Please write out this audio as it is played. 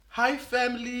Hi,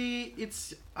 family.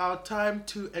 It's our time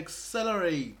to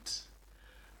accelerate.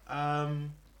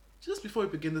 Um, just before we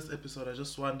begin this episode, I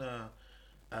just wanna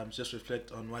just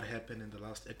reflect on what happened in the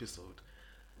last episode.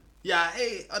 Yeah,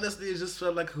 hey, honestly, it just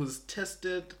felt like it was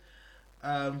tested.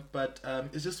 But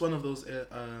it's just one of those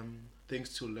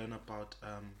things to learn about.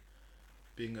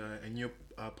 Being a new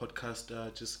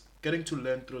podcaster, just getting to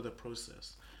learn through the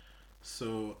process.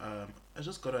 So I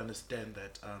just gotta understand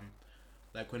that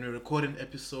like when we record an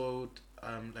episode,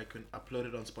 like when upload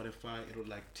it on Spotify, it would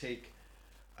like take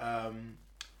um,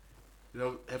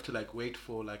 have to like wait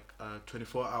for like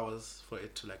 24 hours for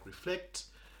it to like reflect.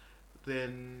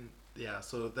 Then yeah,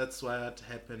 so that's why it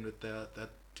happened with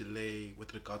that delay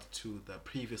with regard to the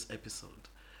previous episode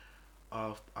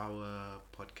of our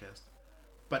podcast.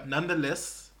 But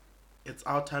nonetheless, it's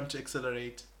our time to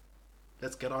accelerate.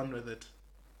 Let's get on with it.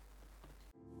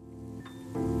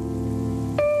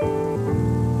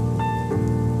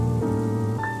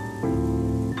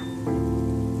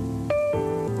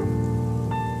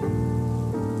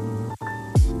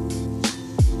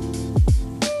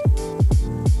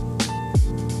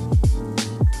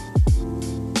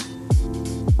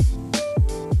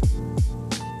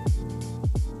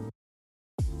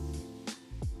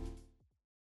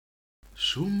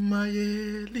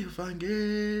 Shumayeli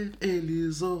vangeli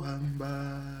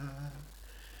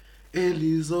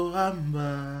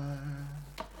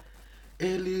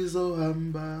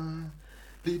elizohamba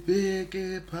libeke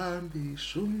phambi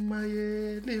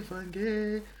shumayeli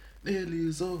vangeli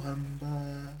elizohamba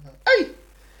ay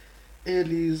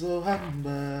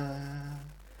elizohamba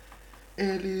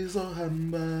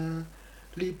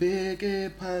libeke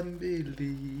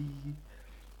phambili.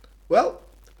 Well,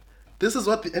 this is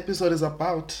what the episode is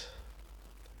about.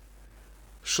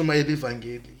 Shumayeli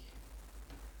Vangeli,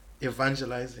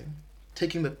 evangelizing,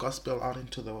 taking the gospel out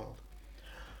into the world.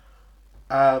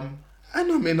 I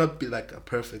know I may not be like a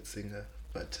perfect singer,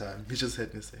 but you just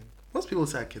heard me sing. Most people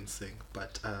say I can sing,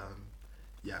 but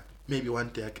yeah, maybe one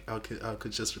day I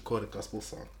could just record a gospel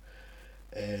song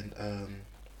and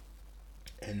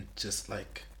just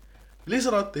like release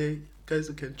it out there. Guys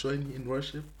who can join me in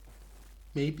worship,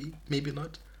 maybe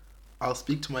not. I'll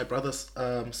speak to my brother's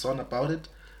son about it.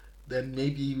 Then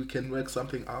maybe we can work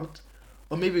something out,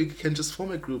 or maybe we can just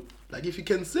form a group. Like if you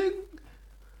can sing,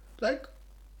 like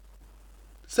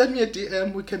send me a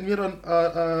DM. We can meet on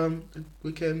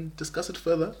we can discuss it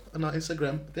further on our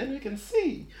Instagram. Then we can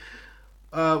see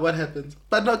what happens.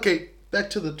 But okay, back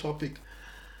to the topic.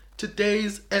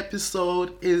 Today's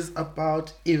episode is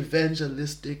about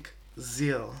evangelistic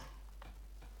zeal.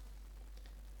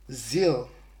 Zeal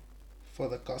for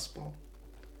the gospel.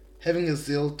 Having a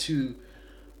zeal to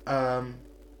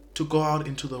go out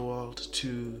into the world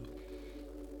to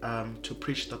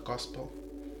preach the gospel.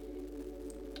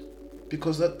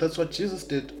 Because that's what Jesus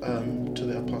did to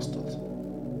the apostles.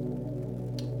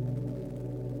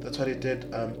 That's what he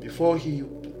did before he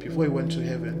went to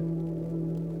heaven.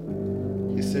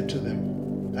 He said to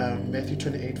them, Matthew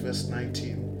 28 verse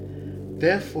 19,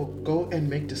 "Therefore go and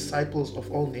make disciples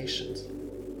of all nations,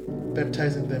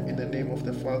 baptizing them in the name of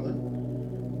the Father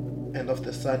and of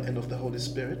the Son and of the Holy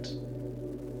Spirit,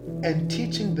 and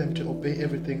teaching them to obey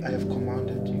everything I have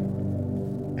commanded you.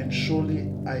 And surely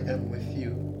I am with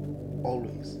you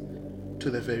always, to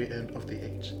the very end of the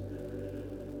age."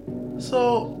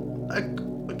 So, like,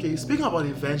 okay, speaking about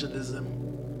evangelism,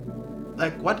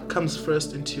 like, what comes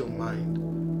first into your mind?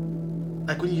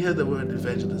 Like, when you hear the word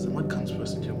evangelism, what comes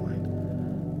first into your mind?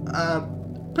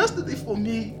 Personally, for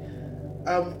me,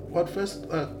 what first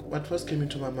came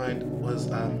into my mind was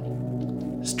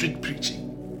street preaching.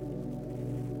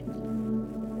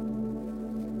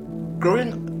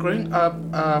 Growing up,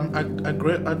 I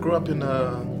grew up in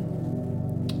a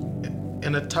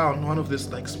town, one of these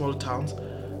like small towns.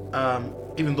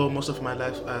 Even though most of my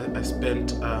life I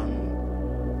spent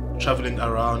traveling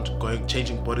around,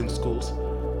 changing boarding schools,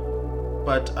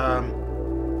 but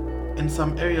in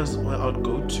some areas where I would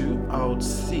go to, I would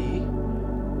see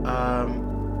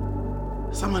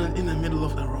someone in the middle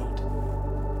of the road.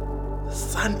 The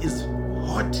sun is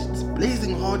hot, it's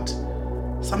blazing hot.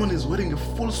 Someone is wearing a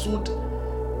full suit,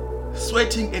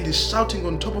 sweating, and is shouting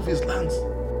on top of his lungs,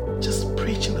 just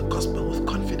preaching the gospel with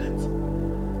confidence.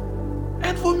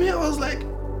 And for me, I was like,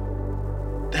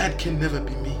 that can never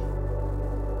be me.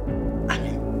 I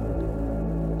mean,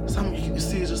 you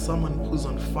see, it's just someone who's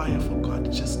on fire for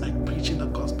God, just like preaching the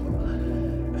gospel.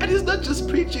 And he's not just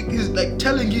preaching, he's like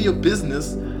telling you your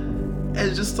business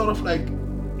and just sort of like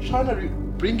trying to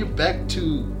bring you back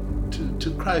to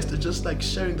Christ and just like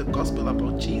sharing the gospel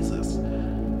about Jesus.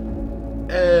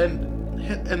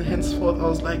 And henceforth I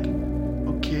was like,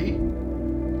 okay,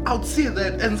 I would see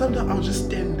that, and sometimes I would just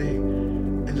stand there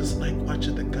and just like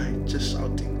watching the guy just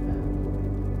shouting.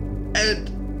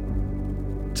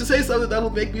 And to say something that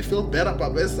will make me feel better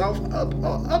about myself, I'd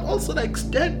also like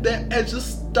stand there and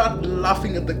just start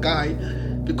laughing at the guy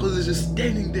because he's just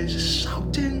standing there just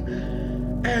shouting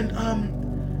and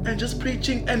just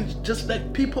preaching, and just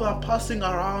like people are passing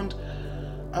around,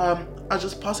 are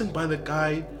just passing by the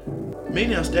guy.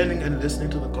 Many are standing and listening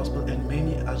to the gospel, and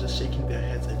many are just shaking their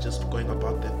heads and just going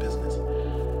about their business.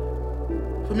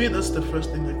 For me, that's the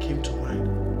first thing that came to mind.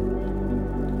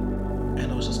 And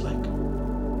I was just like,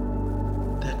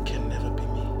 that can never be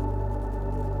me.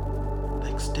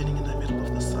 Like standing in the middle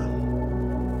of the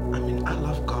sun. I mean, I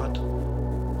love God.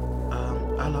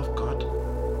 I love God.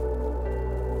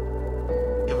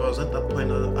 If I was at that point,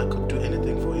 I could do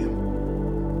anything for him.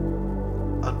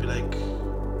 I'd be like,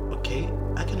 okay,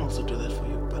 I can also do that for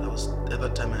you. But at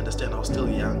that time, I understand I was still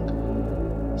young.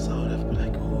 So I would have been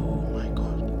like, oh my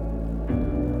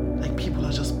God. Like people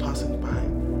are just passing by.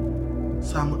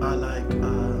 Some are like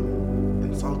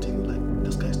insulting, like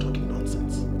this guy's talking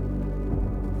nonsense.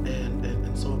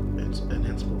 And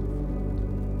henceforth.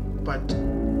 But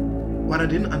what I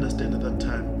didn't understand at that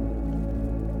time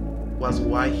was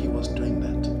why he was doing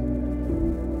that.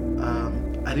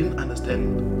 I didn't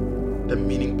understand the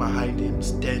meaning behind him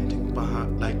standing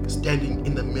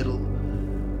in the middle.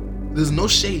 There's no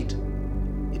shade.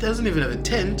 It doesn't even have a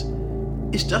tent.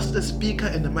 It's just a speaker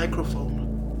and a microphone.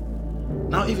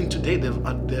 Now even today they've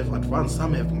advanced.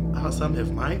 Some have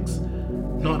mics.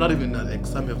 No, not even that. Like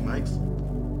some have mics.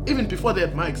 Even before they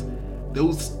had mics, they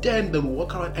will stand, they will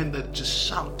walk around, and they just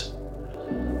shout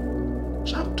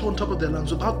on top of their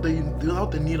lungs without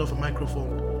the need of a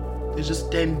microphone. They just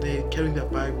stand there carrying their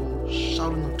Bible,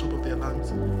 shouting on top of their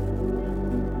lungs.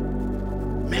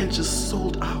 Men just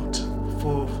sold out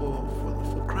for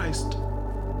Christ.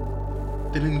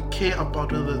 They didn't care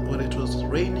about whether it was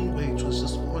raining, whether it was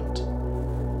just hot.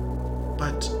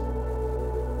 But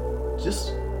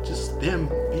just them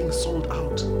being sold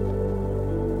out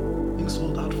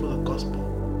for the gospel.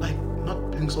 Like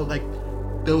not being sold, like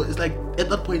it's like at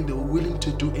that point they were willing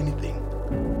to do anything.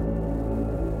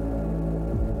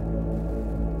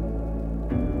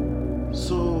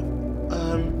 So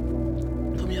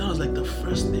for me that was like the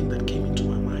first thing that came into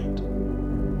my mind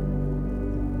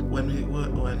when we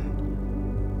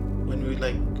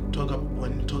talk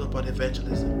about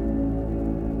evangelism.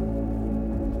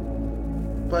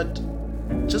 But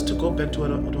just to go back to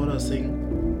what I was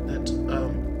saying, that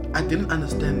I didn't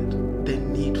understand the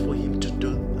need for him to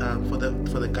do for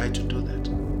the guy to do that.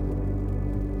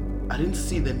 I didn't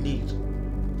see the need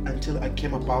until I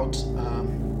came about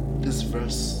this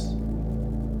verse.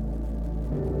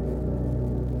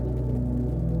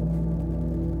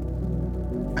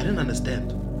 I didn't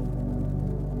understand.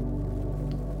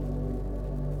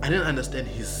 I didn't understand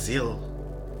his zeal,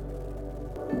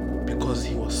 because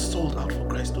he was sold out for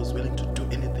Christ. He was willing to do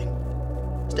anything.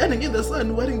 Standing in the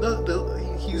sun, wearing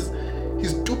his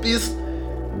doopies,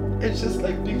 and just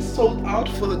like being sold out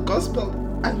for the gospel.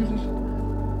 I mean,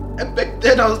 and back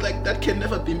then I was like, that can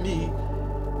never be me.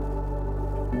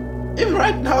 Even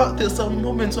right now, there's some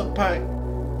moments whereby,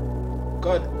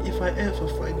 God, if I ever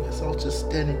find myself just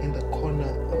standing in the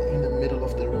corner or in the middle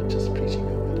of the road just preaching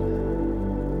your word,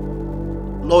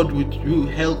 Lord, would you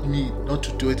help me not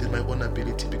to do it in my own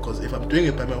ability? Because if I'm doing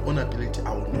it by my own ability,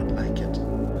 I will not like it.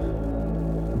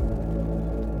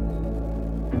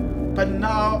 But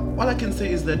now, all I can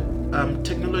say is that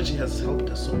technology has helped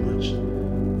us so much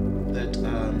that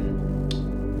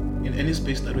in any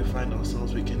space that we find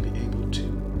ourselves, we can be able to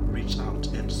reach out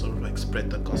and sort of like spread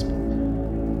the gospel.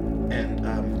 And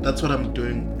that's what I'm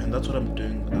doing, with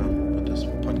this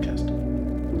podcast.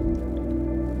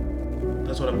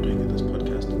 That's what I'm doing with this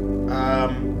podcast.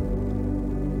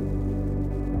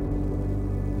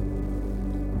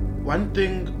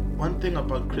 One thing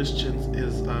about Christians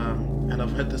is, and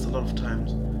I've heard this a lot of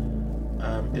times,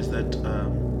 is that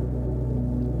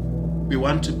we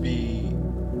want to be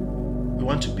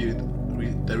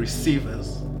the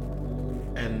receivers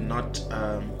and not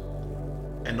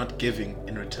giving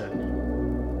in return,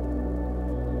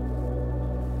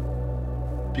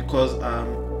 because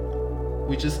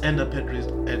we just end up at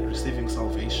receiving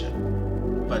salvation,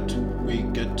 but we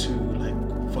get to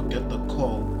like forget the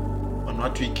call on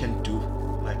what we can do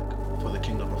like for the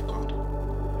kingdom of God.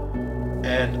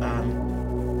 And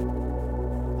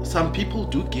some people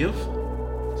do give.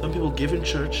 Some people give in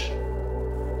church.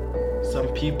 Some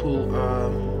people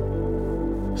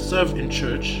serve in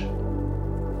church.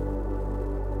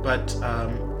 But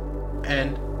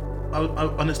and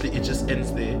honestly, it just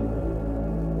ends there.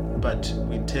 But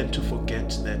we tend to forget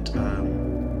that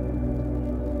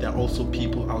there are also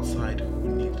people outside who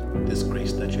need this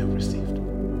grace that you have received.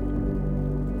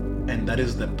 And that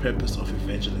is the purpose of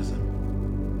evangelism.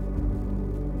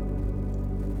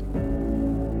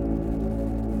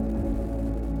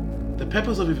 The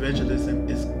purpose of evangelism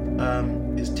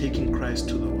is taking Christ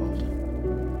to the world.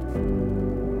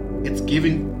 It's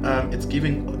giving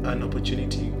an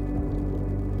opportunity.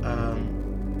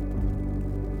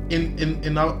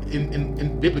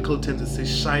 In biblical terms, it says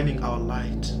shining our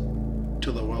light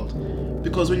to the world.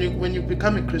 Because when you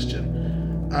become a Christian,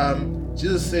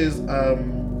 Jesus says,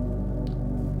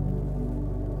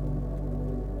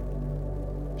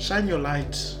 shine your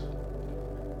light.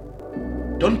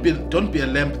 Don't be a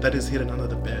lamp that is hidden under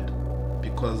the bed,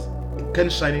 because it can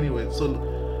shine anywhere.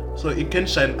 So it can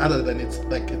shine other than its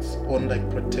own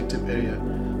protective area.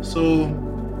 So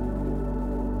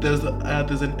there's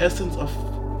an essence of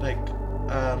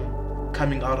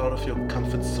coming out of your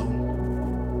comfort zone,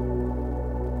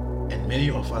 and many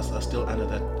of us are still under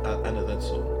that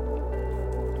zone.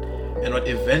 And what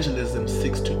evangelism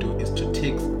seeks to do is to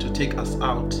take us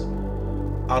out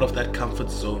of that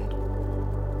comfort zone.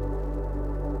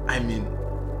 I mean,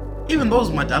 even those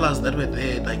madalas that were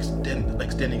there,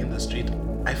 standing in the street,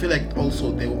 I feel like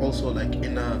also they were also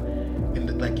in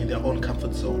their own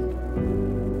comfort zone.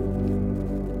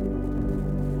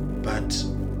 But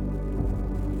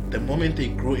the moment they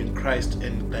grow in Christ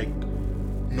and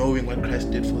knowing what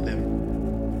Christ did for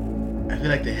them, I feel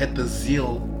like they had the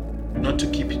zeal not to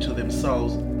keep it to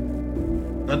themselves.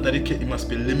 Not that it must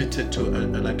be limited to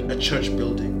a church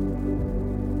building,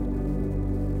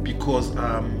 because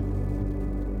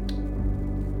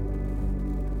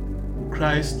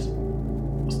Christ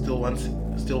still wants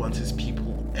his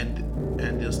people, and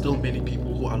there's still many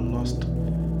people who are lost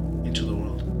into the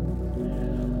world.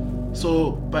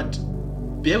 So, but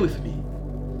bear with me.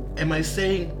 Am I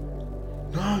saying,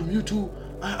 no, you too?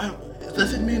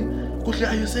 Does it mean, Kuhle,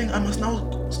 are you saying I must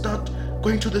now start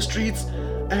going to the streets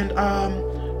and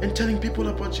telling people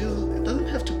about Jesus? It doesn't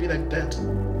have to be like that.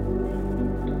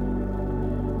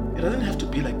 It doesn't have to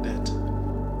be like that.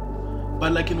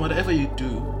 But in whatever you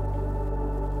do,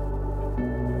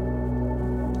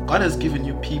 God has given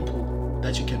you people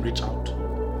that you can reach out.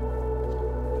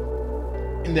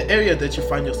 In the area that you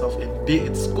find yourself in, be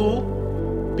it school,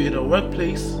 be it a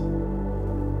workplace,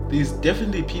 there's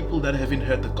definitely people that haven't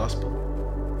heard the gospel.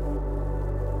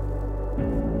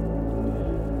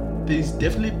 There's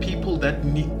definitely people that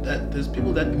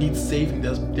need saving.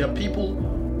 There are people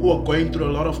who are going through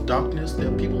a lot of darkness. There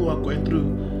are people who are going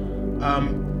through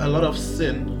a lot of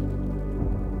sin.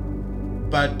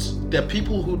 But there are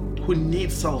people who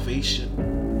need salvation.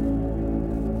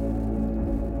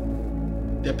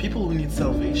 There are people who need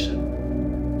salvation.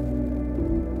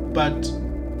 But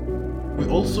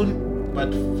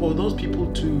for those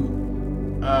people to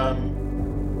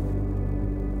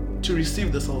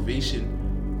receive the salvation,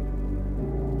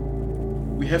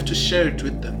 we have to share it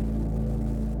with them.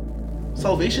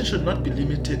 Salvation should not be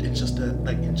limited in just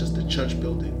a church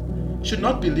building. It should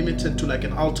not be limited to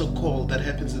an altar call that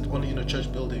happens only in a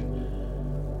church building.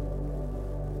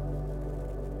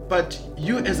 But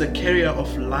you as a carrier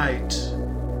of light,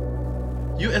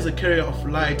 as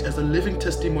a living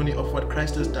testimony of what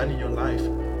Christ has done in your life,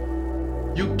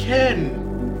 you can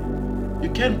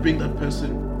bring that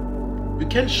person, you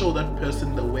can show that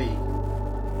person the way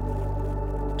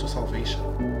to salvation.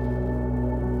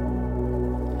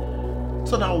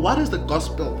 So now, what is the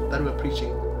gospel that we're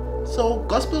preaching? So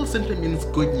gospel simply means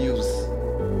good news.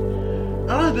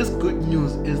 Now this good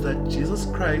news is that Jesus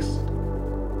Christ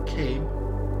came,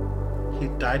 he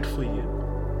died for you,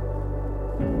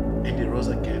 and he rose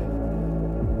again,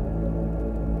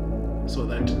 so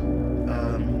that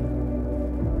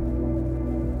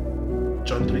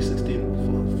John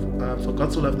 3:16, for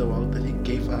God so loved the world that he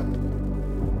gave up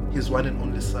his one and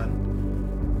only Son,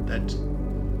 that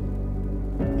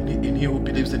in he who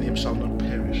believes in him shall not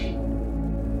perish.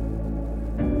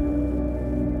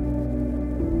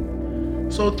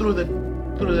 So through the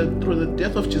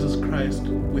death of Jesus Christ,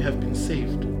 we have been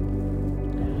saved.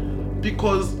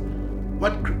 Because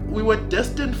we were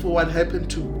destined for what happened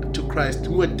to Christ.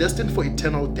 We were destined for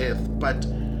eternal death, but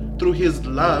through his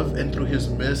love and through his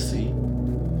mercy,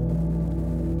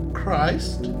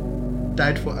 Christ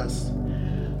died for us.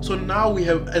 So now we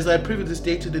have, as I previously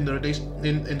stated in the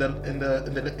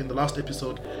last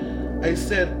episode, I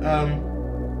said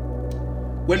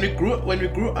when we grew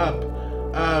up,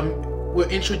 we're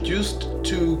introduced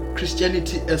to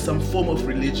Christianity as some form of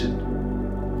religion.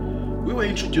 We were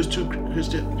introduced to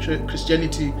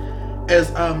Christianity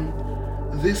as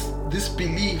this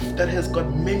belief that has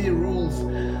got many rules,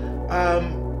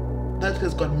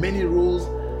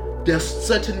 There are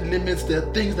certain limits. There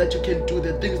are things that you can do.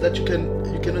 There are things that you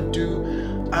cannot do.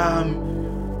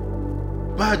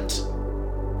 But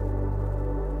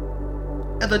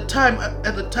at the time,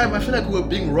 I feel like we were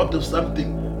being robbed of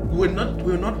something. We were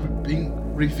not being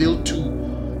revealed to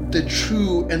the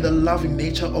true and the loving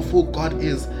nature of who God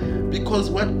is, because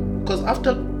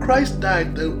after Christ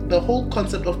died, the whole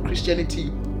concept of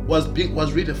Christianity was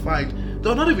redefined.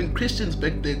 There were not even Christians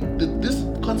back then. This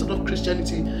concept of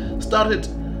Christianity started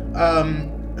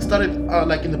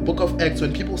like in the book of Acts,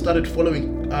 when people started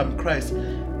following Christ.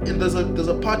 And there's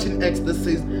a part in Acts that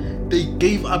says they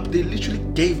literally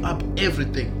gave up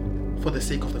everything for the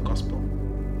sake of the gospel.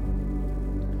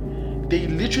 They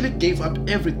literally gave up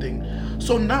everything.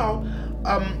 So now,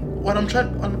 what I'm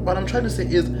trying to say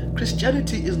is,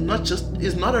 Christianity is not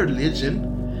a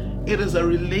religion, it is a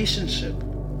relationship.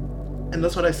 And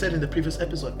that's what I said in the previous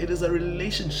episode. It is a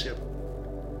relationship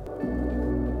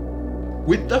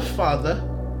with the Father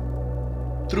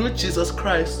through Jesus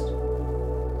Christ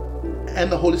and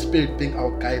the Holy Spirit being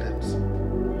our guidance.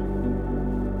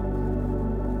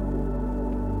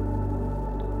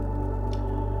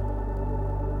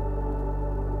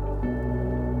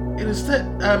 It is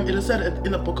said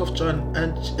in the book of John,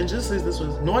 and Jesus says this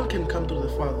was, no one can come to the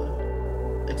Father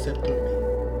except through me.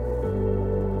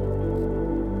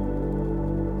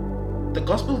 The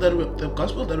gospel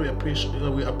that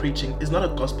we are preaching is not a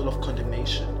gospel of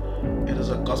condemnation. It is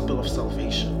a gospel of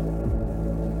salvation.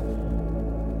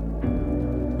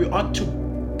 We ought to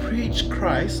preach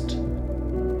Christ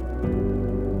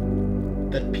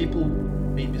that people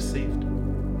may be saved.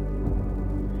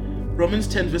 Romans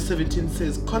 10 verse 17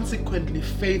 says, consequently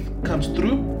faith comes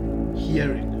through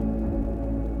hearing,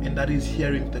 and that is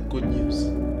hearing the good news.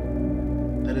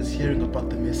 That is hearing about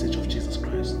the message of Jesus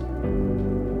Christ.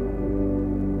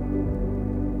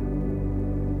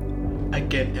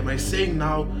 Again, am I saying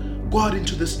now, go out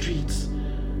into the streets?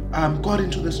 Go out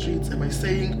into the streets. Am I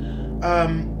saying,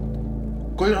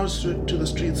 going out to the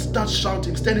streets, start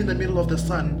shouting, stand in the middle of the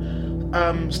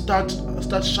sun, start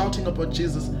shouting about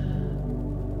Jesus?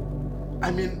 I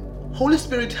mean, Holy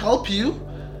Spirit help you,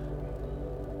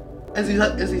 as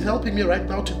He's helping me right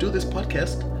now to do this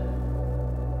podcast,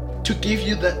 to give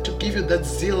you that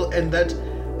zeal and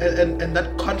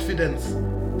that confidence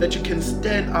that you can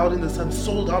stand out in the sun,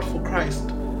 sold out for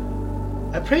Christ.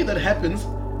 I pray that happens,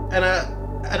 and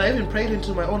I even prayed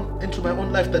into my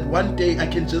own life that one day I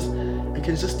can just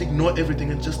ignore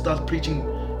everything and just start preaching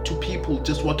to people,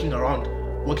 just walking about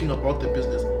the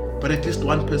business, but at least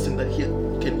one person that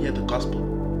can hear the gospel.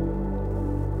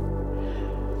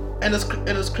 And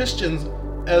as Christians,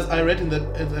 as I read in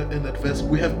that verse,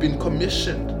 we have been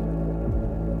commissioned.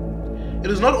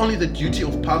 It is not only the duty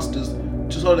of pastors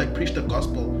to sort of like preach the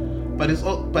gospel, but it's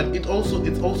also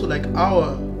like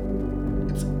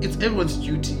it's everyone's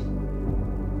duty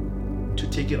to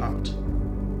take it out.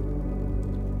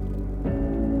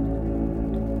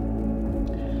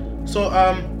 So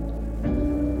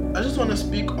I just want to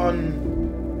speak on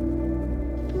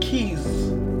keys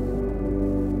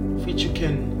which you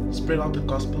can spread out the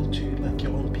gospel to like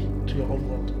your own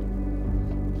world.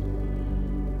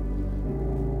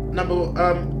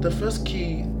 The first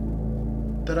key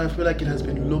that I feel like it has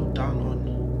been looked down on.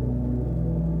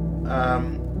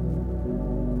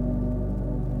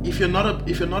 If you're not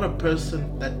a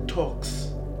person that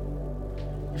talks,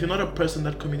 if you're not a person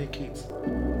that communicates,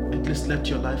 at least let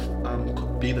your life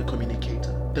be the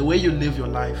communicator. The way you live your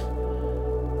life,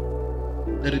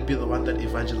 let it be the one that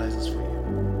evangelizes for you.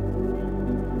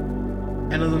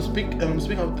 And as I'm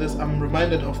speaking of this, I'm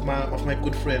reminded of my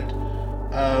good friend,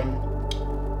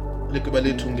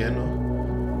 Lekubale Tungeno.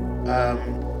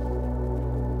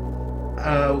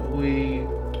 We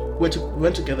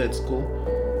went together at school,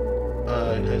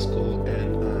 in high school,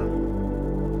 and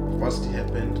varsity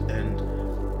happened, and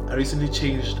I recently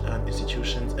changed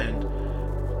institutions, and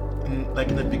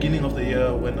in the beginning of the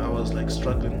year when I was like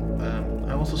struggling,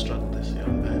 I also struggled this year,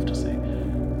 I have to say.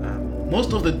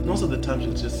 Most of the times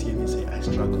you'll just hear me say I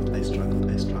struggled, and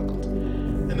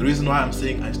the reason why I'm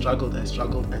saying I struggled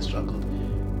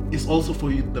is also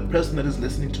for you, the person that is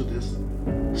listening to this,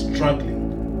 struggling,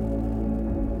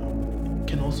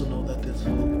 can also know that there's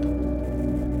hope.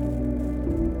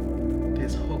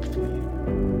 There's hope for you.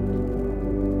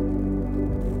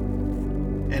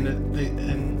 And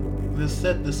they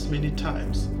said this many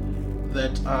times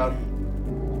that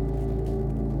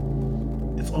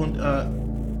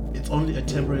it's only a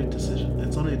temporary decision.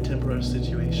 It's only a temporary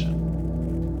situation.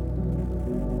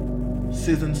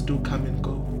 Seasons do come and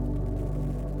go.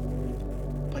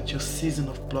 But your season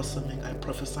of blossoming, I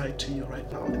prophesy to you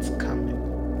right now, it's coming.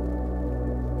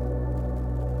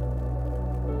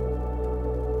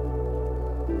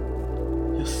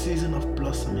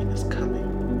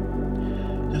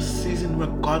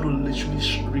 God will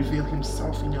literally reveal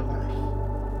himself in your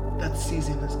life. That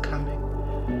season is coming.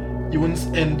 You won't,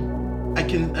 and I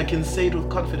can say it with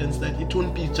confidence that it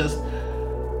won't be just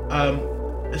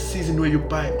a season where you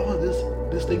buy, oh,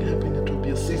 this thing happened. It will be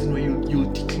a season where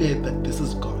you'll declare that this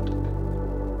is God.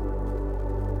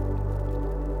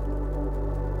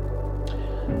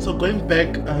 So going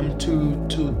back to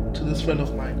this friend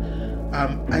of mine,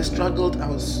 I struggled. I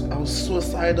was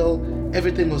suicidal.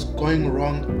 Everything was going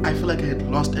wrong. I feel like I had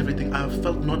lost everything. I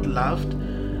felt not loved.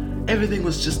 Everything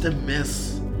was just a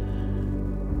mess.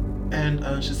 And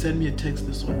she sent me a text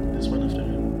this one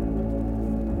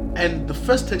afternoon. And the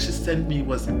first text she sent me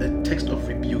was a text of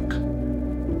rebuke.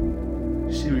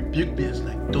 She rebuked me as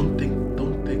like, don't think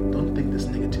this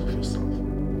negative of yourself.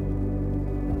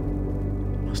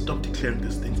 You must stop declaring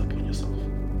these things upon yourself.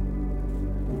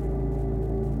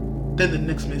 Then the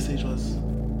next message was,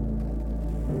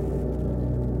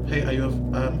 hey, are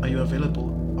you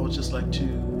available? I would just like to,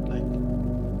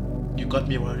 you got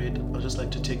me worried. I would just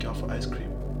like to take you out for ice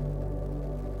cream.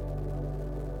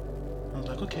 I was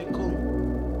like, okay, cool.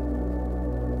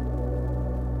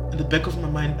 In the back of my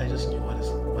mind, I just knew, what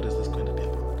is this going to be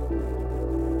about?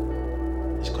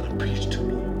 She's gonna preach to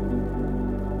me.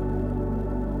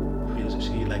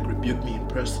 She rebuked me in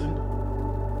person.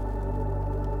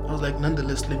 I was like,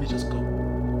 nonetheless, let me just go.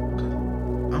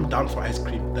 I'm down for ice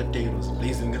cream. That day it was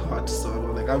blazing hot, so I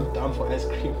was like, I'm down for ice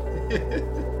cream.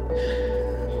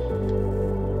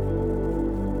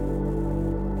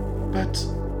 But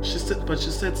she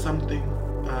said something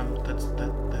that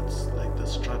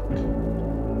struck.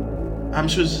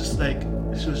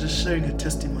 She was just sharing her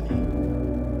testimony.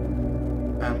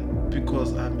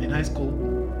 Because in high school,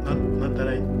 not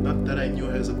that I knew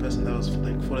her as a person that was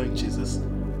following Jesus.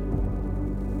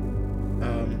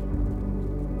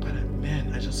 But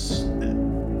man,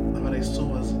 what I saw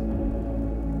was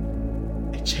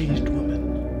a changed woman,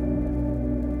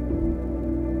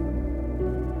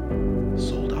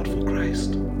 sold out for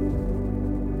Christ,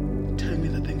 telling me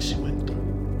the things she went through,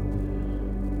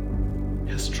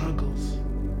 her struggles.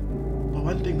 But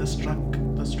one thing that struck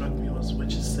me was when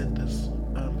she said this.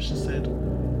 She said,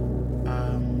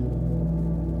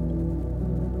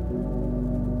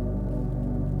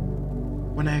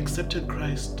 when I accepted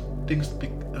Christ, things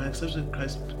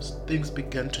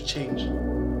began to change.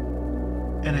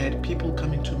 And I had people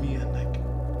coming to me and like,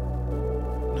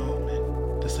 no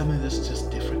man, there's something that's just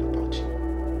different about you.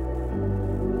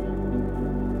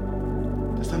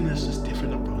 There's something that's just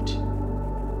different about you.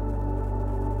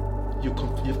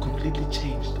 You've completely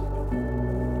changed.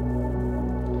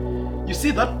 You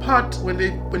see that part when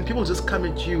people just come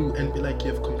at you and be like,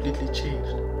 you've completely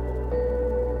changed.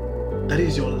 That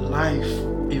is your life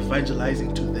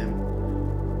evangelizing to them.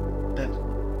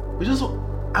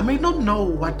 I may not know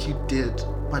what you did,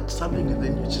 but something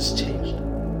within you just changed.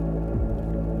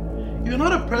 You're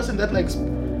not a person that likes,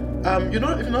 if you're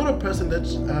not a person that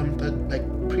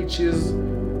preaches,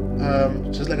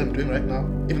 just like I'm doing right now.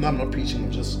 Even though I'm not preaching,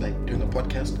 I'm just doing a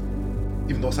podcast.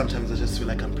 Even though sometimes I just feel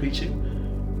like I'm preaching.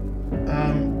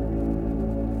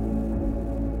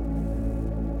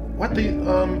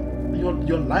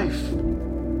 Your life,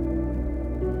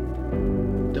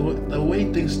 the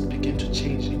way things begin to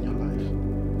change in your life,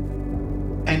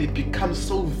 and it becomes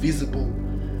so visible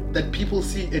that people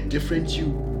see a different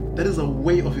you. That is a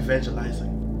way of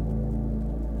evangelizing.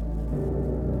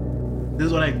 This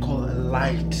is what I call a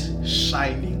light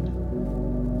shining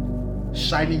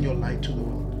your light to the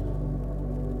world,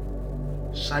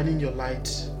 shining your light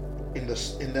in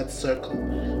that circle,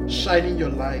 shining your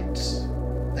light,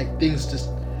 things just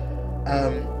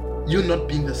you not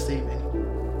being the same anymore.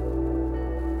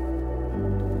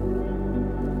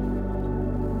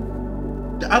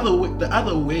 The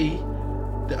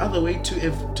other way to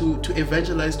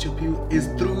evangelize to people is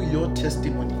through your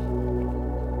testimony.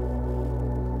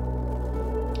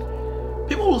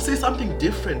 People will say something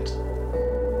different.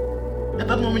 At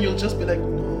that moment, you'll just be like,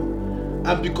 no,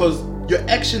 and because your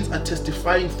actions are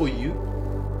testifying for you,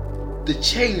 the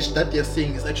change that they're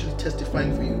saying is actually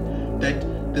testifying for you that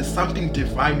there's something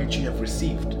divine which you have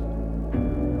received.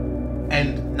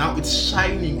 And now it's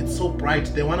shining, it's so bright,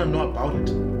 they want to know about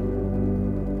it.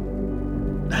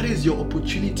 That is your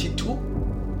opportunity to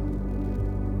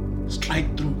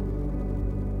strike through.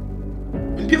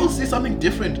 When people say something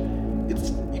different,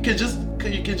 you can just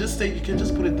put it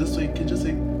this way, you can just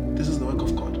say, this is the work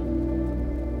of God.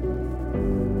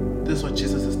 This is what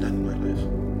Jesus has done in my life.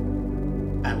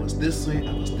 I was this way,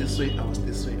 I was this way, I was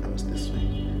this way, I was this way.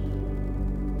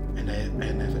 And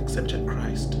I've accepted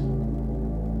Christ.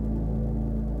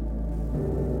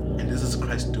 And this is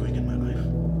Christ doing in my life.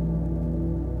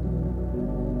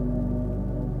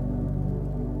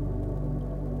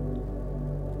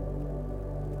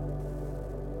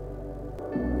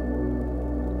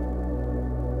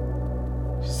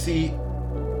 see,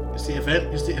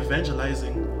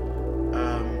 evangelizing.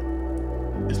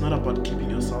 It's not about keeping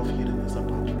yourself hidden. It's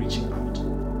about reaching out.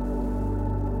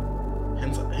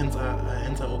 Hence,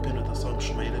 I open with the song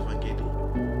Shumaile Evangeli.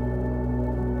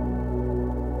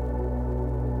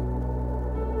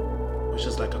 Which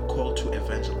is like a call to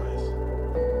evangelize,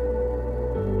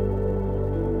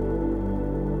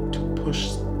 to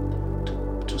push,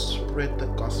 to spread the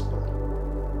gospel,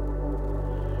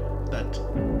 that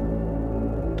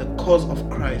the cause of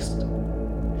Christ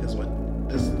is what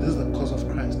this is the cause of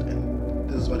Christ, and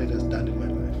this is what it has done in my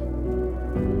life.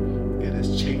 It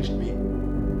has changed me.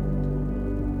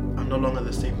 I'm no longer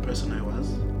the same person I was,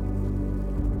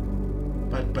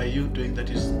 but by you doing that,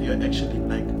 you're actually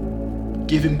like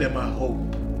giving them a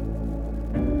hope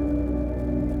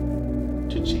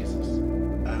to Jesus,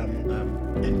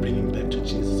 and bringing them to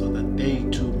Jesus so that they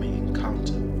too may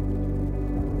encounter.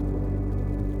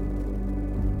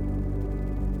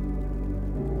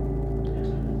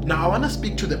 Now I want to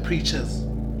speak to the preachers,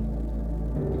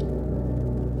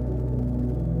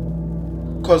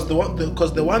 because the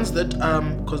ones that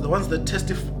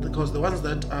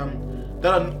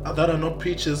are not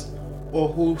preachers, or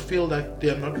who feel like they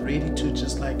are not ready to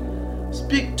just like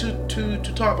speak to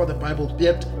talk about the Bible,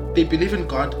 yet they believe in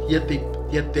God, yet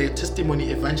their testimony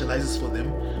evangelizes for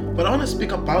them. But I want to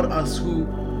speak about us who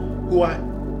are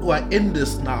in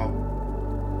this now,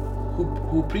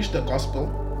 who preach the gospel,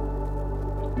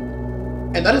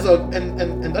 and that is our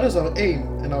and that is our aim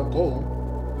and our goal,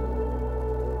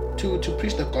 to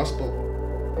preach the gospel,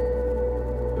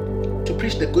 to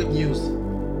preach the good news.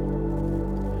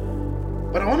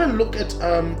 But I want to look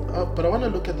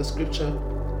at the scripture,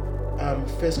 1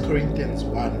 Corinthians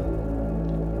 1.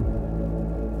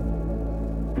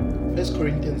 1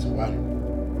 Corinthians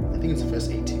 1. I think it's verse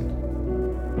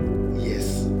 18.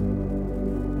 Yes.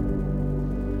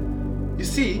 You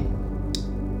see,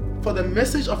 for the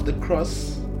message of the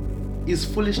cross is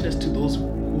foolishness to those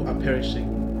who are perishing,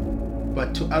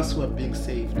 but to us who are being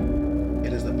saved,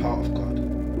 it is the power of God.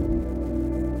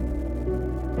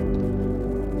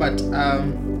 But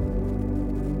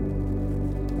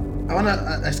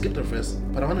I skipped a verse,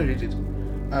 but I want to read it.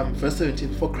 Verse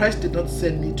 17. For Christ did not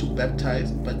send me to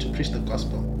baptize, but to preach the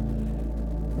gospel,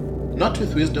 not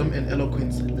with wisdom and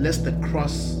eloquence, lest the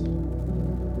cross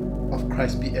of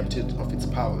Christ be emptied of its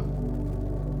power.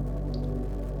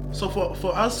 So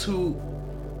for us who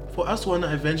want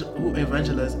to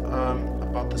evangelize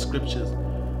about the scriptures,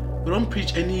 we don't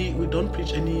preach any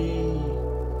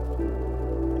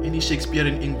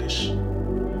Shakespearean English.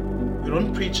 We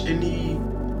don't preach any.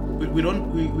 We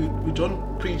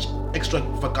don't preach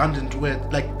extravagant words,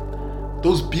 like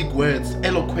those big words,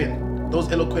 those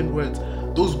eloquent words,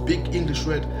 those big English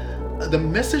words. The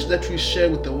message that we share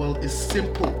with the world is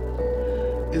simple.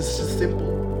 It's just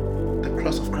simple. The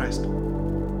cross of Christ.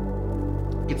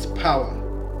 Its power.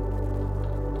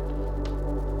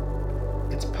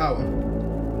 Its power.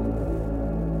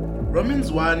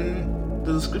 Romans 1.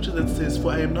 There's a scripture that says,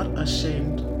 "For I am not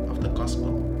ashamed of the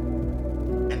gospel."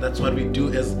 And that's what we do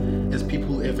as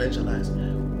people who evangelize.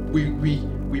 We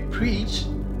preach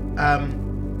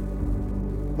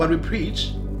what we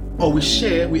preach, or we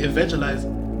share, we evangelize.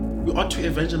 We ought to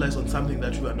evangelize on something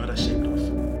that we are not ashamed of.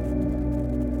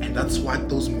 And that's what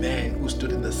those men who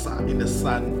stood in the sun,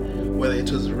 whether it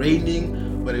was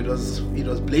raining, whether it was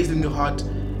blazing hot,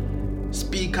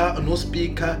 speaker or no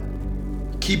speaker,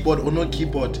 keyboard or no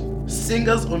keyboard,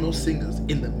 singers or no singers,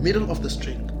 in the middle of the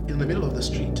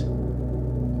street,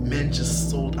 men just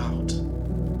sold out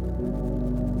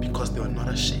because they were not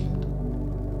ashamed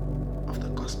of the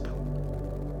gospel.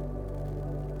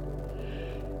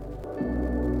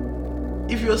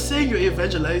 If you're saying you're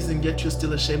evangelizing yet you're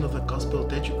still ashamed of the gospel,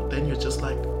 then you're just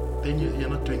like, you're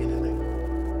not doing anything.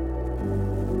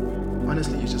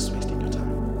 Honestly, you're just wasting your time.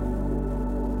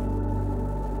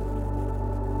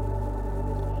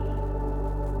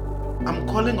 I'm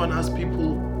calling on us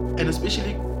people, and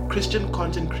especially Christian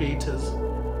content creators.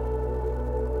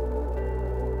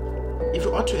 If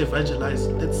you ought to evangelize,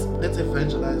 let's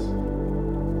evangelize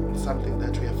on something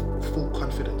that we have full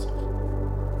confidence of.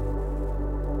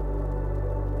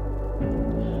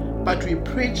 But we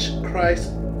preach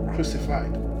Christ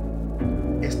crucified,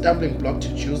 a stumbling block to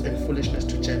Jews and foolishness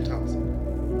to Gentiles.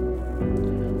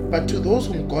 But to those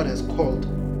whom God has called,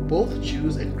 both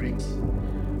Jews and Greeks,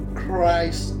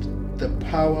 Christ, the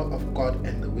power of God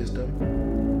and the wisdom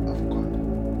of God.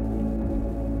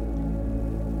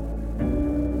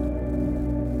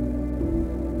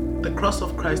 The cross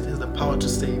of Christ is the power to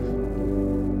save.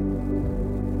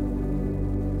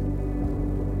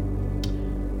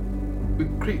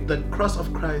 The cross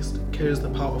of Christ carries the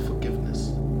power of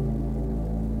forgiveness.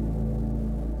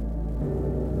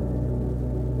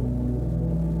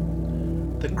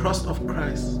 The cross of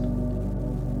Christ,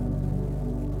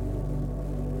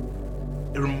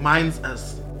 it reminds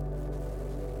us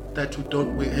that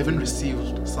we haven't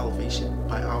received salvation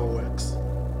by our works,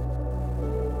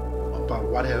 or by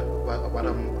what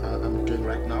I'm doing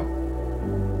right now.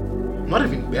 Not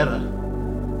even better.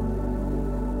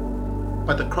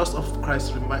 But the cross of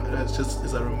Christ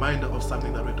is a reminder of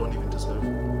something that we don't even deserve.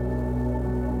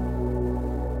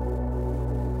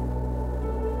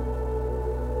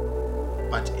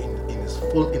 But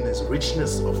in his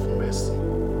richness of mercy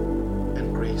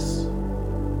and grace,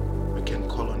 we can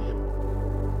call on him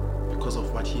because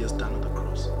of what he has done on the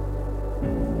cross.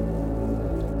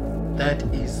 That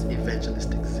is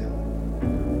evangelistic zeal.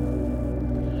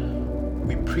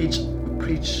 We preach.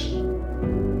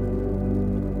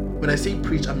 When I say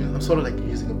preach, I'm sort of like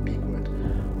using a big word.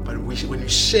 But when we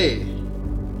share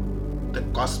the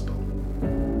gospel,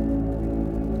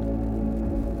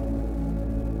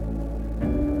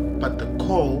 but the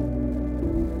call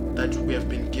that we have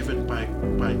been given by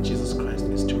Jesus Christ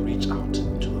is to reach out to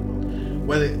the world.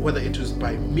 Whether it is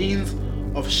by means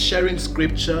of sharing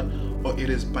scripture or it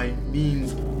is by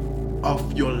means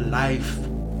of your life,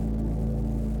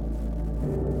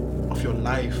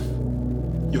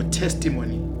 your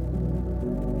testimony.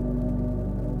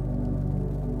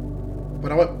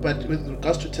 But with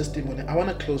regards to testimony, I want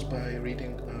to close by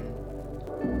reading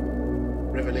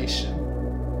Revelation.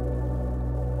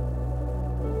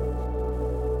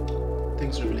 I think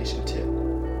it's Revelation 10.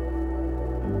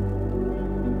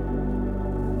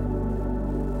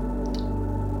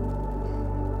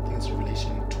 I think it's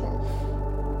Revelation 12.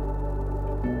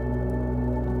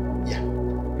 Yeah,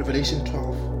 Revelation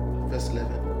 12, verse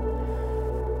 11.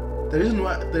 The reason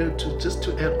why, just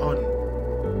to add on,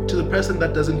 to the person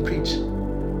that doesn't preach,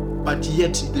 but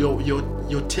yet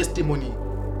your testimony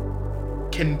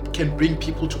can bring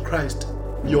people to Christ.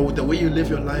 The way you live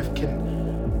your life can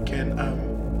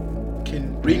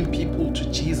bring people to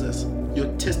Jesus. Your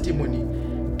testimony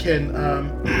can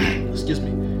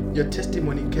your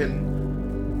testimony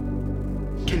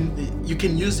you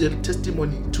can use your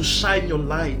testimony to shine your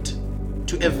light,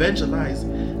 to evangelize,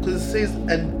 because it says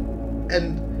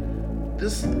and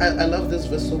this I love this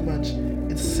verse so much.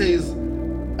 It says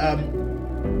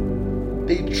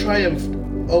they triumphed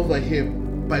over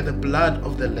him by the blood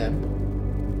of the Lamb,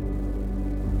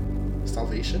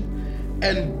 salvation,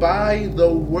 and by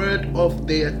the word of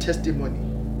their testimony.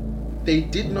 They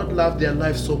did not love their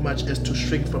life so much as to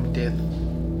shrink from death.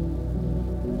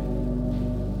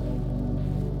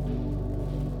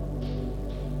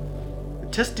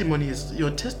 Your testimony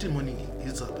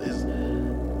is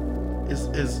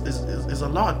a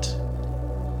lot.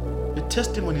 Your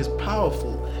testimony is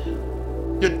powerful.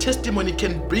 Your testimony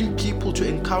can bring people to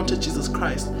encounter Jesus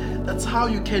Christ. That's how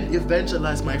you can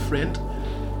evangelize, my friend.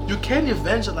 You can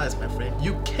evangelize, my friend.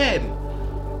 You can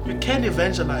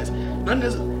evangelize. Not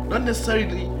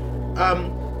necessarily.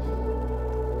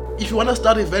 If you want to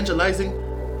start evangelizing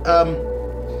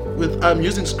with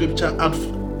using scripture,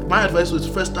 my advice was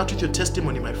first start with your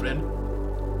testimony, my friend.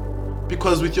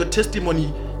 Because with your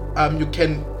testimony, you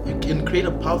can create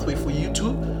a pathway for you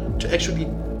to actually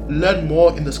learn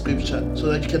more in the scripture, so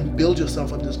that you can build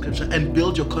yourself on the scripture and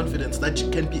build your confidence, that you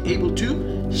can be able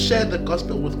to share the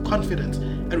gospel with confidence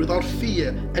and without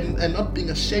fear and not being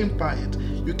ashamed by it.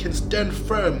 You can stand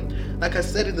firm, like I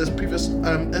said in this previous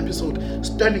episode,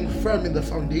 standing firm in the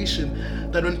foundation,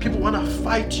 that when people want to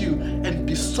fight you and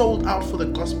be sold out for the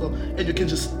gospel, and you can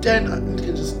just stand in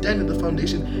the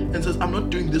foundation and says, I'm not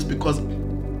doing this because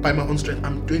by my own strength,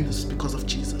 I'm doing this because of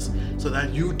Jesus, so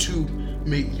that you too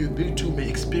may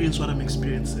experience what I'm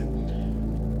experiencing.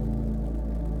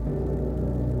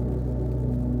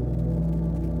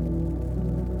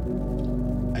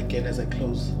 Again, as I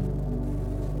close,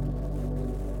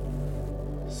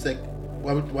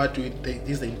 why do we think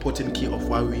this is the important key of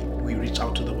why we reach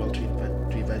out to the world to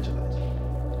evangelize?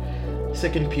 2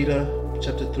 Peter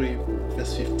chapter 3,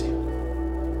 verse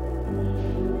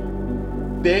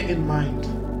 15. Bear in mind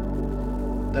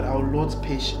that our Lord's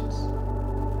patience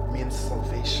means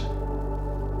salvation.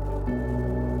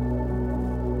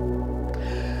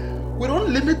 We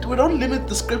don't limit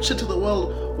the scripture to the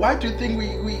world. Why do you think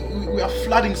we are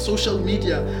flooding social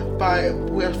media?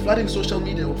 We're flooding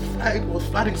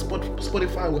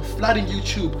Spotify, we're flooding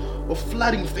YouTube, we're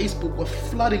flooding Facebook, we're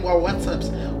flooding our WhatsApps,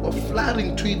 we're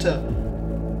flooding Twitter.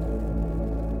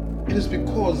 It is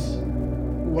because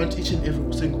we want each and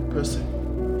every single person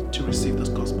to receive this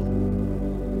gospel.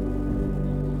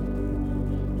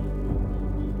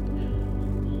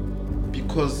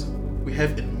 Because we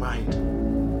have in mind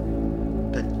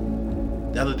that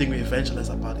the other thing we evangelize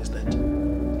about is that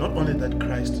not only that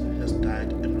Christ has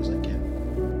died and rose again,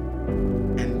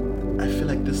 and I feel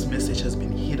like this message has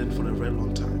been hidden for a very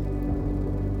long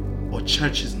time, or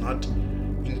church is not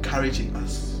encouraging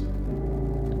us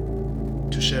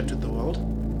to share it with the world.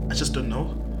 I just don't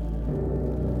know.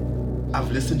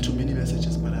 I've listened to many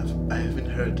messages, but I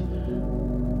haven't heard.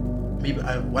 Maybe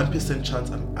I have 1% chance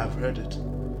I've heard it,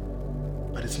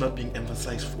 but it's not being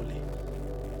emphasized fully.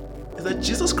 Is that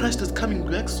Jesus Christ is coming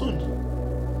back soon,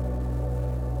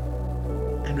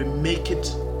 and we make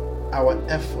it our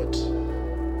effort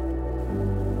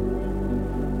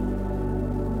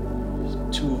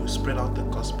to spread out the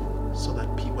gospel, so that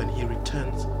when he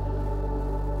returns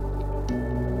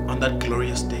on that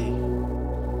glorious day,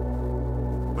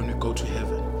 when we go to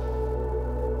heaven,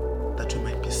 that we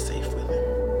might be safe with him.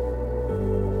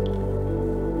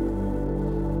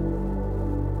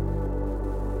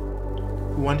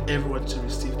 We want everyone to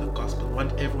receive the gospel. We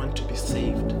want everyone to be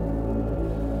saved.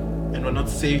 And we're not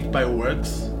saved by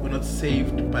works. We're not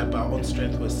saved by our own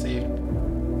strength. We're saved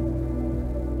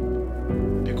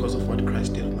because of what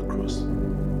Christ did on the cross.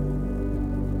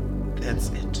 That's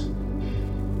it.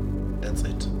 That's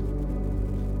it.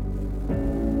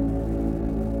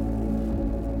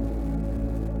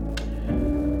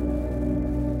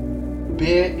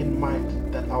 Bear in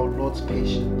mind that our Lord's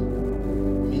patience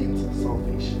means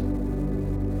salvation.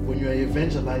 When you are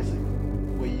evangelizing,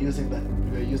 we're using that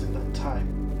time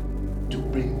to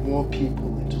bring more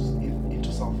people into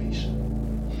salvation.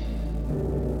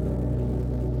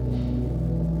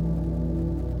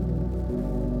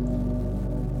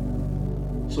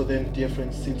 So then, dear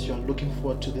friends, since you are looking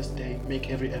forward to this day, make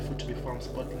every effort to be found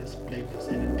spotless, blameless,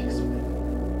 and at peace with him.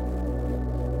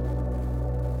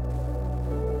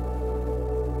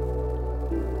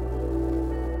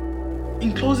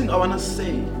 In closing, I want to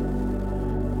say,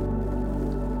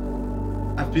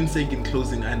 I've been saying in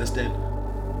closing, I understand,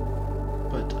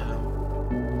 but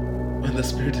when the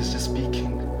Spirit is just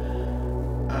speaking,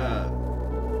 I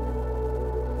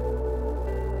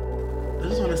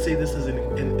just want to say this as an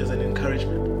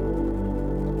encouragement.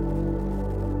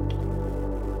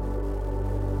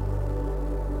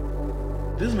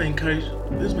 This is my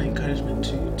encouragement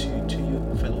to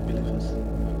you, fellow believers,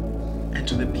 and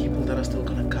to the people that are still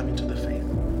going to come into the faith.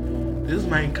 This is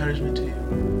my encouragement to you.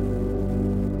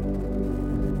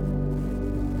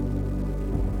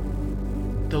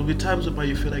 There'll be times where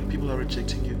you feel like people are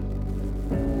rejecting you.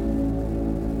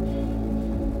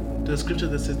 There's a scripture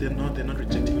that says they're not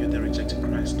rejecting you, they're rejecting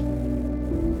Christ.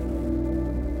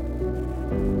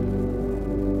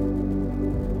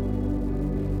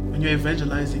 When you're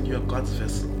evangelizing, you're God's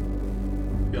vessel.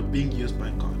 You're being used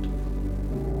by God.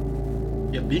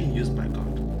 You're being used by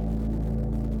God.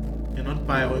 You're not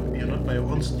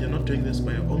doing this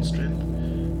by your own strength.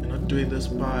 You're not doing this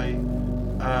by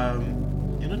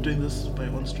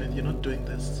your own strength. You're not doing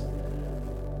this,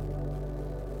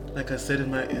 like I said in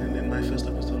my first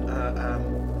episode,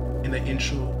 in the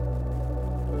intro,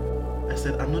 I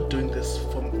said I'm not doing this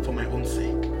for my own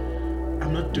sake.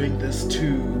 I'm not doing this to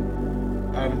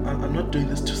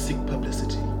seek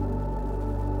publicity.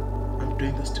 I'm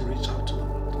doing this to reach out to the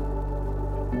world.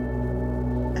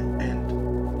 And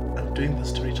I'm doing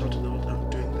this to reach out to the world. I'm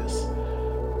doing this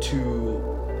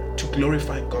to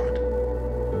glorify God.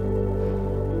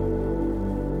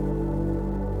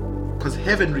 Because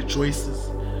heaven rejoices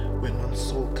when one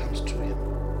soul comes to him.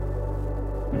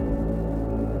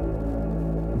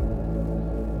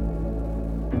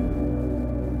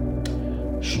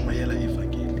 Shumayela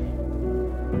Evangeli.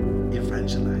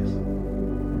 Evangelize.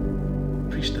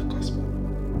 Preach the gospel.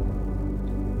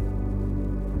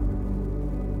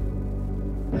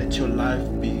 Let your life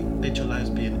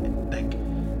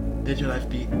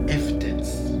be evidence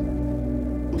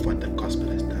of what the gospel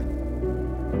has done.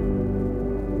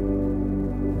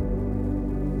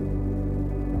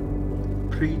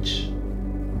 Preach,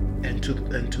 and to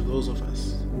those of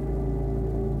us,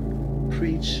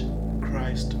 preach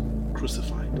Christ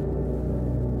crucified.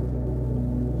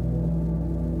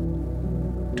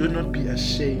 Do not be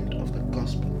ashamed of the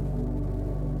gospel,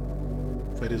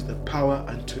 for it is the power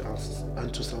unto us,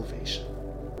 unto salvation.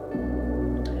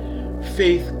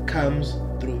 Faith comes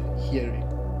through hearing,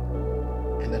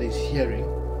 and that is hearing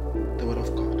the word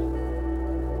of God.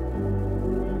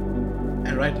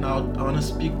 And right now, I want to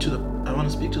speak to the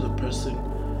person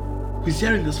who's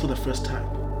hearing this for the first time.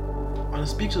 I want to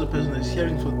speak to the person that's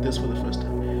hearing this for the first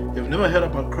time. You've never heard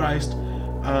about Christ,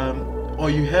 or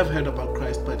you have heard about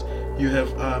Christ, but you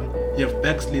have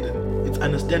backslidden. It's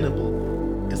understandable.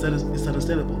 It's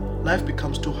understandable. Life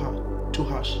becomes too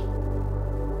harsh.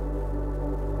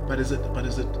 But is it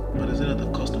at the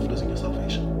cost of losing your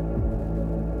salvation?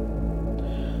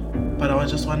 But I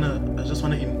just wanna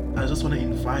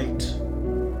invite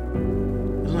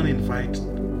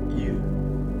you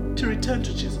to return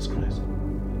to Jesus Christ.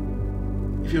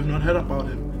 If you have not heard about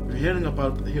Him, if you're hearing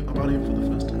about Him for the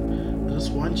first time, I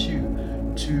just want you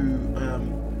to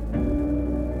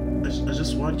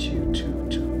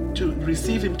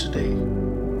receive Him today.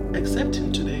 Accept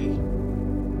Him today.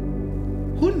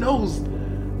 Who knows?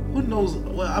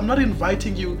 Well, I'm not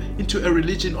inviting you into a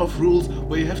religion of rules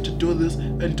where you have to do this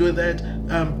and do that.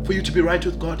 For you to be right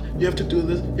with God, you have to do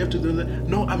this, you have to do that.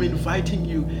 No, I'm inviting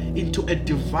you into a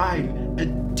divine, a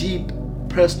deep,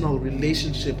 personal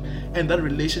relationship, and that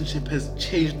relationship has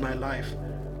changed my life.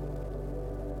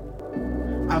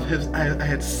 I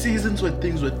had seasons where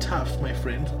things were tough, my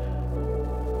friend.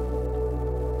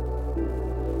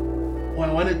 Where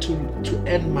I wanted to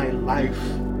end my life.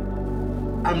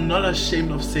 I'm not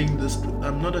ashamed of saying this.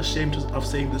 I'm not ashamed of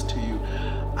saying this to you.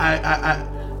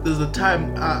 There's a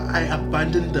time I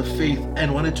abandoned the faith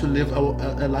and wanted to live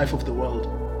a life of the world.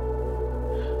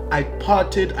 I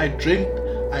partied, I drank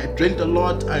a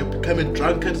lot, I became a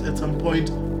drunkard at some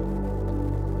point.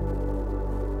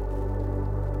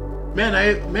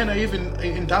 I even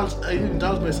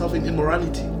indulged myself in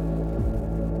immorality.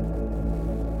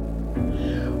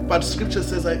 But Scripture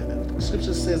says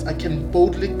I can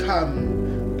boldly come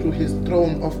to His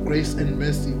throne of grace and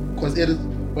mercy, because it is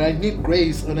when I need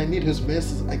grace, when I need His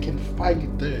mercy, I can find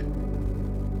it there.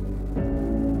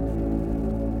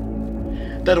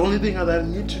 That only thing that I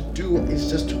need to do is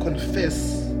just to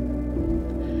confess.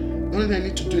 The only thing I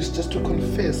need to do is just to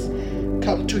confess,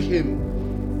 come to Him,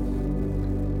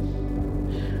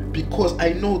 because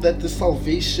I know that the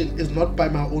salvation is not by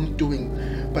my own doing,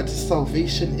 but the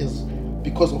salvation is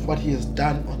because of what He has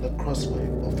done on the cross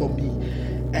for me.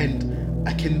 And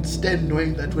I can stand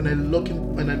knowing that when I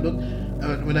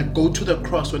go to the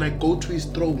cross, when I go to His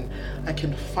throne, I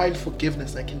can find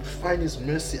forgiveness, I can find His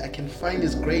mercy, I can find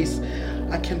His grace,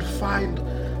 I can find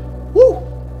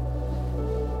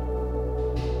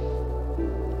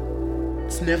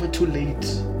it's never too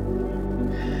late.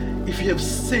 If you have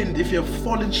sinned, if you have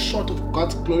fallen short of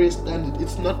God's glorious standard,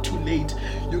 it's not too late.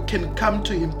 You can come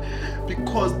to Him,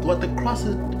 because what the cross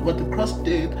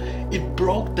did, it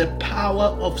broke the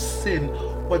power of sin.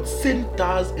 What sin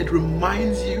does, it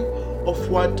reminds you of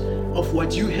what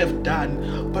you have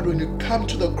done. But when you come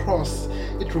to the cross,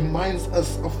 it reminds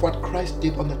us of what Christ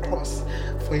did on the cross.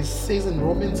 For it says in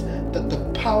Romans that the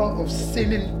power of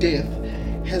sin and death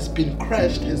has been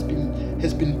crushed, has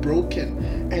been broken,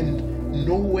 and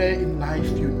nowhere in life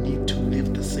you need to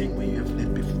live the same way you have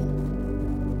lived before.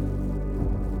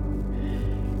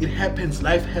 It happens,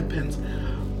 life happens,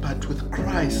 but with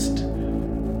Christ,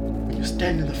 when you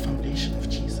stand in the foundation of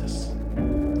Jesus,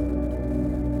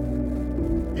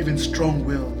 even strong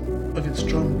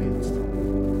winds,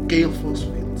 gale force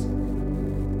winds,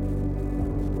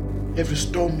 every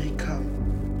storm may come,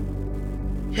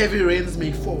 heavy rains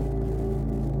may fall,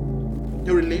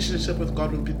 your relationship with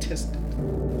God will be tested.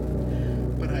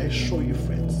 But I assure you,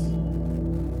 friends,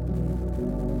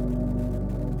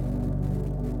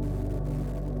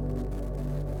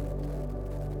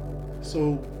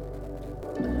 so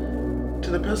to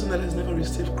the person that has never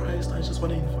received Christ, I just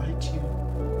want to invite you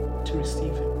to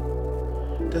receive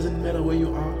Him. Doesn't matter where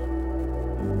you are.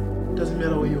 Doesn't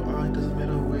matter where you are. It doesn't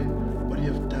matter what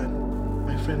you have done.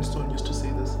 My friend Son used to say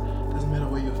this. Doesn't matter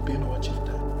where you've been or what you've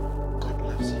done. God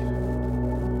loves you.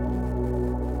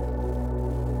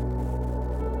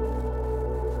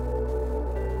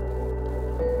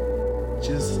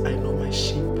 Jesus, I know my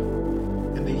sheep,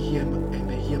 and they hear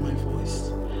my voice,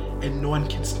 and no one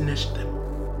can snatch them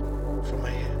from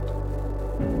my hand.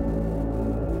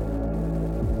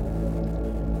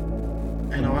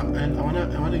 And I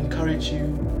want to encourage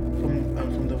you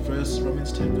from the verse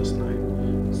Romans 10 verse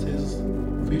 9. It says,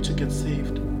 for you to get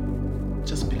saved,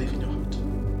 just believe in your heart,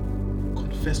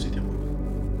 confess with your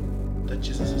mouth that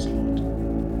Jesus is Lord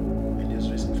and He has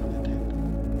risen from the dead.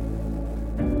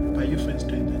 By your friends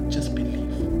doing that, just believe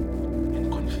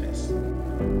and confess.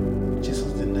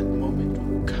 Jesus in that moment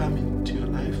will come into your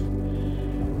life,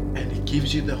 and He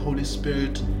gives you the Holy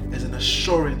Spirit as an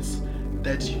assurance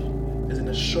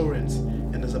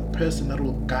and as a person that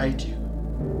will guide you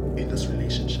in this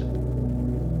relationship.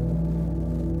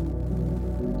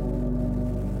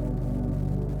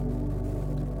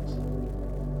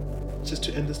 Just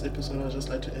to end this episode, I'd just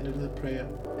like to end it with a prayer.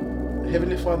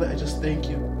 Heavenly Father, I just thank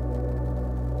you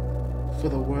for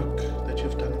the work that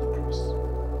you've done on the cross.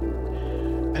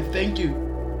 I thank you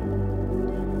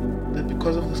that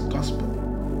because of this gospel,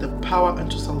 the power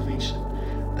unto salvation,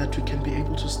 that we can be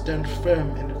able to stand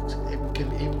firm and we can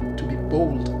be able to be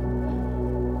bold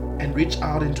and reach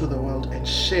out into the world and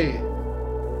share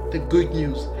the good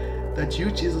news that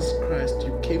you, Jesus Christ,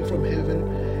 you came from heaven,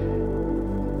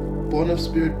 born of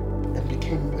spirit, and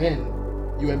became man.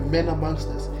 You are man amongst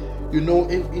us. You know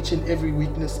each and every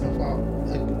weakness of our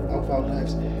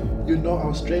lives. You know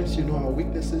our strengths. You know our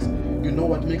weaknesses. You know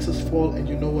what makes us fall, and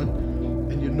you know what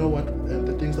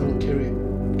the things that will carry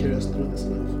us through this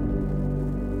life.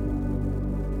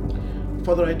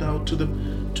 Father, right now, to the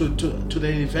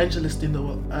evangelist in the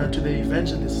world, to the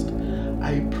evangelist,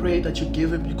 I pray that you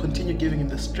continue giving him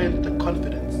the strength, the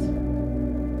confidence,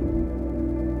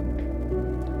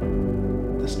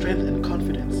 and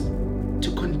confidence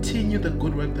to continue the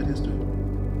good work that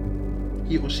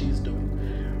he or she is doing,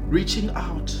 reaching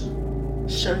out,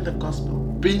 sharing the gospel,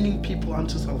 bringing people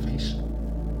unto salvation,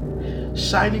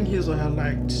 shining his or her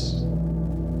light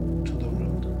to the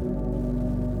world.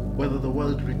 Whether the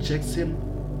world rejects him,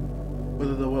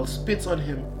 whether the world spits on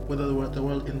him, whether the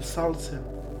world insults him,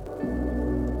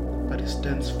 but he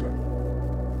stands firm.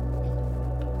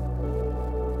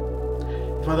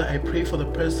 Father, I pray for the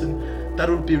person that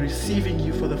will be receiving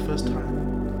you for the first time,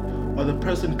 or the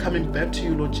person coming back to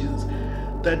you, Lord Jesus,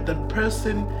 that that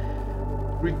person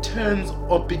returns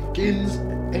or begins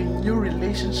a new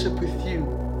relationship with you,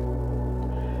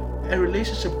 a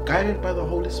relationship guided by the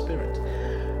Holy Spirit,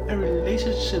 a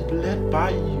relationship led by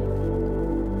you,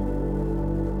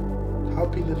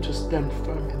 helping them to stand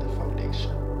firm in the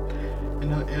foundation.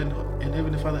 And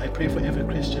Heavenly Father, I pray for every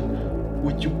Christian,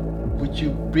 would you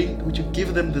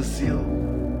give them the zeal?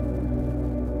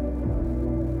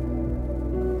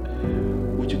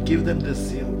 Would you give them the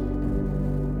zeal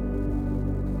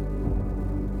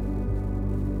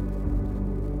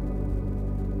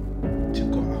to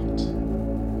go out?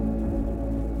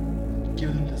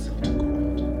 Give them the zeal to go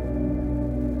out,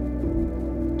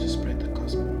 to spread the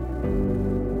gospel.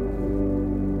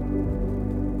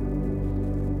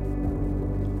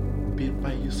 Be it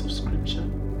by use of scripture,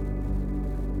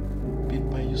 be it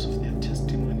by use of their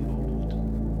testimony, oh Lord.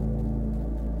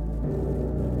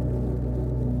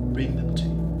 Bring them to you.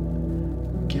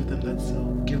 Give them that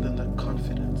zeal. Give them that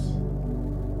confidence.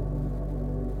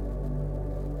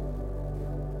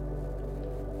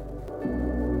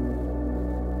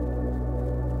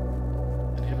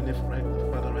 And Heavenly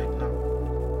Father, right now,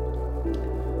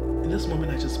 in this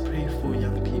moment, I just pray for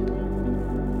young people.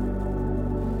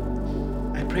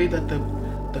 I pray that the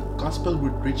gospel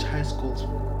would reach high schools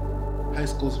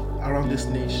around this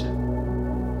nation.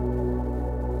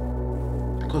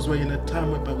 Because we're in a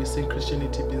time whereby we're seeing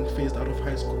Christianity being phased out of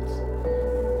high schools.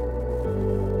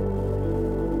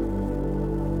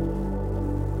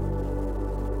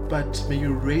 But may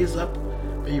you raise up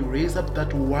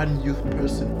that one youth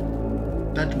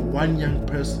person, that one young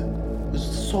person who's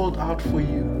sold out for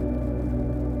you.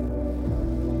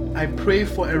 I pray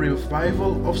for a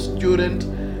revival of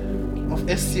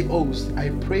SCOs. I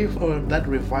pray for that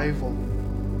revival.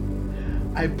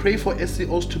 I pray for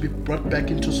SCOs to be brought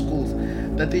back into schools,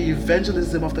 that the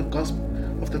evangelism of the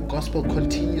gospel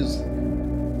continues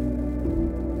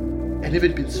and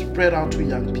even be spread out to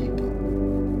young people.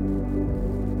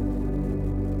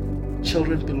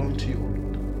 Children belong to you, O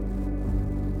Lord.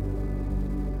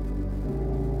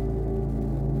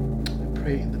 I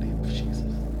pray in the name of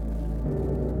Jesus.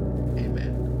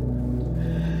 Amen.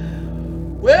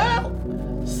 Well,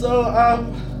 so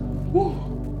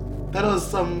that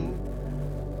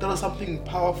was something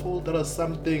powerful. That was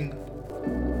something.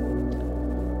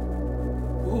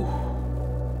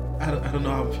 I don't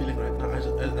know how I'm feeling right now.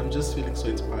 I'm just feeling so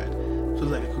inspired. It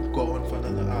feels like I could go on for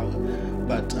another hour,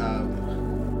 but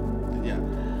yeah.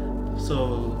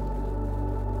 So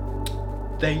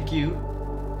thank you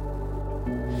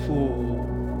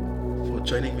for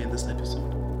joining me in this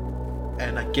episode.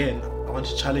 And again, I want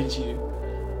to challenge you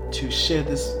to share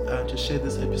this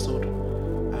episode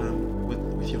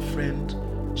with your friend.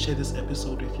 Share this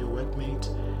episode with your workmate.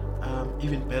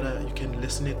 Even better, you can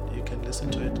listen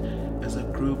to it as a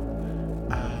group.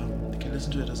 You can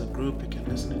listen to it as a group. You can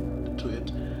listen to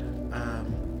it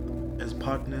as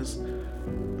partners.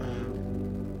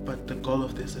 But the goal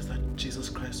of this is that Jesus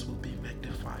Christ will be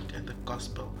magnified and the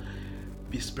gospel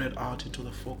be spread out into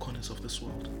the four corners of this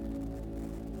world.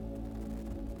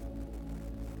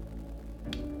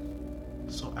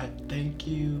 So I thank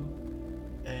you,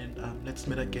 and let's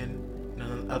meet again in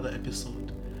another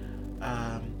episode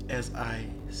as I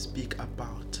speak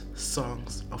about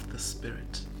songs of the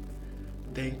Spirit.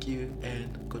 Thank you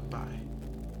and goodbye.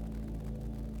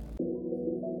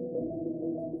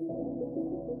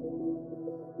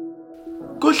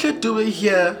 Kuhle Dube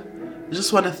here. I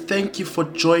just want to thank you for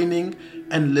joining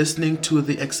and listening to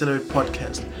the Accelerate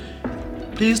podcast.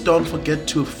 Please don't forget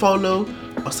to follow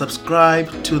or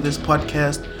subscribe to this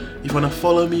podcast. If you want to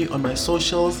follow me on my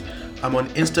socials, I'm on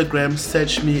Instagram.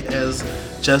 Search me as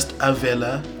just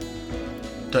Avela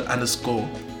 __ or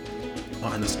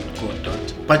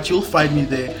 _ but you'll find me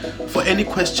there for any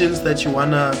questions that you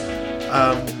wanna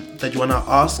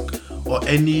ask, or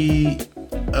any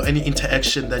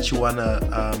interaction that you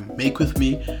wanna make with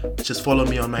me. Just follow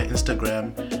me on my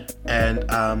Instagram, and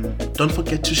don't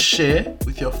forget to share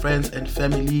with your friends and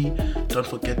family. Don't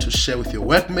forget to share with your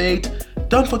workmate.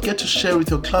 Don't forget to share with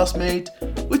your classmate,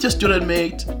 with your student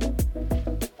mate.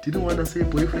 Didn't want to say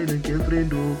boyfriend and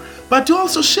girlfriend, but to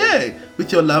also share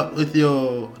with your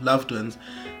loved ones,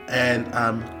 and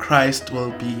Christ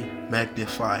will be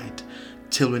magnified.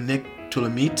 Till we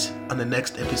meet on the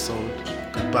next episode.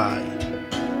 Goodbye.